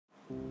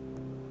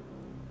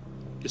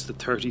It's the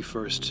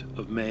 31st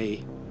of May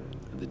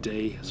and the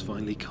day has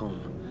finally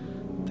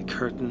come. The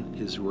curtain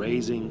is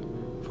raising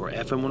for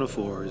FM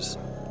 104's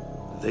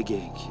The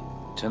Gig.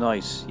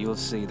 Tonight you'll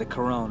see the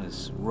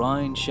Coronas,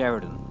 Ryan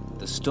Sheridan,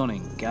 the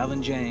stunning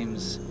Gavin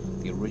James,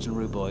 the original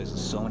Rude Boys and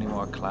so many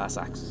more class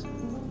acts.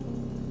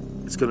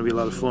 It's going to be a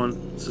lot of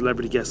fun.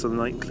 Celebrity guests on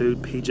the night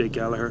include PJ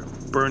Gallagher,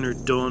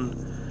 Bernard Dunn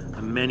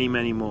and many,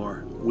 many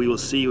more. We will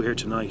see you here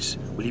tonight.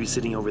 Will you be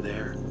sitting over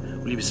there?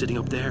 Will you be sitting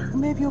up there?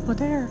 Maybe over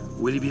there.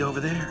 Will you be over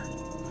there?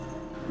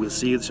 We'll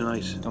see you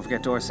tonight. Don't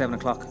forget doors 7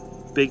 o'clock.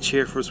 Big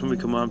cheer for us when we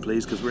come on,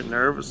 please, because we're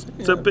nervous.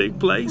 It's a big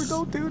place. We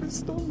don't do this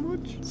so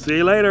much. See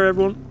you later,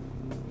 everyone.